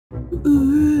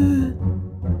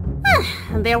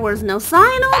There was no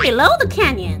signal below the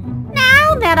canyon.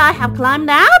 Now that I have climbed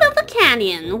out of the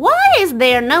canyon, why is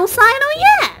there no signal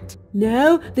yet?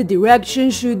 Now the direction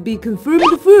should be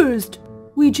confirmed first.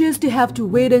 We just have to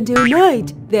wait until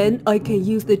night. Then I can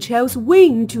use the child's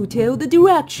wing to tell the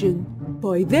direction.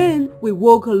 By then, we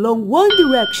walk along one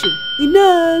direction.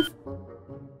 Enough!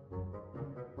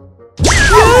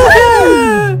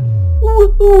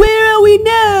 Where are we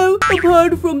now?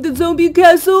 Apart from the zombie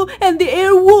castle and the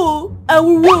air wall, our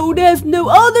world has no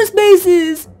other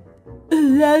spaces.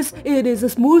 Unless it is a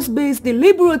small space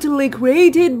deliberately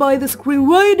created by the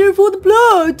screenwriter for the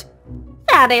plot.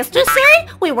 That is to say,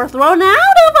 we were thrown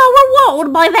out of our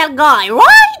world by that guy,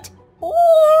 right?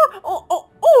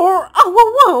 Or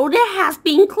our world has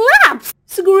been collapsed.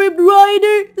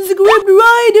 Scriptwriter,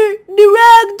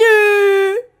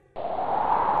 director!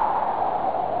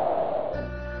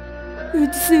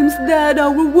 It seems that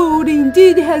our world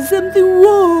indeed has something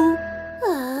wrong.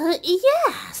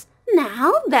 Yes.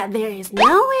 Now that there is no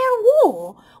air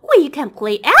wall, we can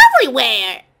play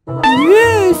everywhere.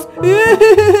 Yes!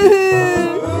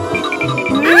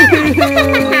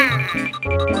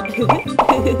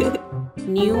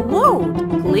 New world.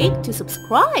 Click to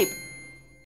subscribe.